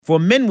For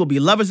men will be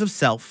lovers of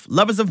self,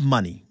 lovers of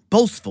money,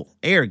 boastful,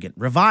 arrogant,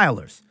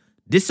 revilers,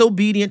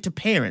 disobedient to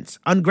parents,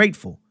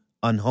 ungrateful,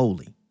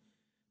 unholy.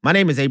 My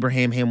name is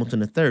Abraham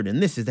Hamilton III,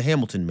 and this is the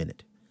Hamilton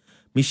Minute.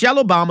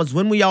 Michelle Obama's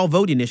When We All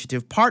Vote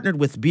initiative partnered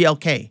with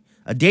BLK,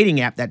 a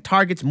dating app that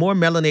targets more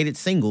melanated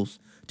singles,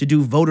 to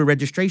do voter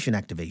registration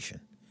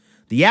activation.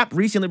 The app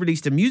recently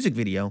released a music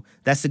video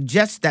that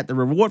suggests that the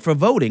reward for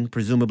voting,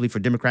 presumably for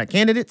Democrat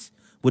candidates,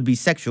 would be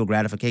sexual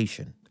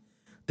gratification.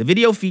 The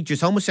video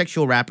features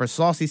homosexual rapper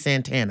Saucy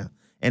Santana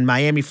and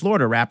Miami,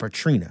 Florida rapper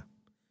Trina.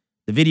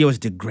 The video is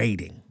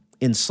degrading,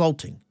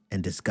 insulting,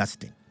 and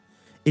disgusting.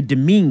 It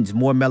demeans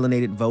more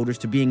melanated voters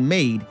to being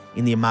made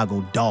in the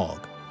imago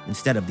dog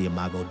instead of the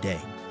imago Dei.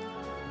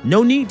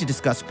 No need to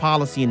discuss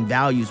policy and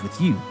values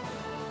with you.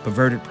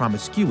 Perverted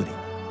promiscuity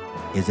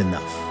is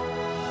enough.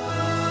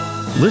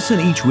 Listen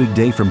each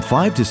weekday from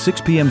 5 to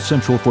 6 p.m.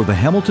 Central for the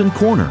Hamilton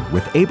Corner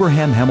with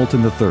Abraham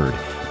Hamilton III,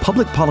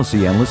 public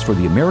policy analyst for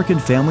the American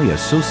Family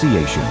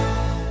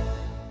Association.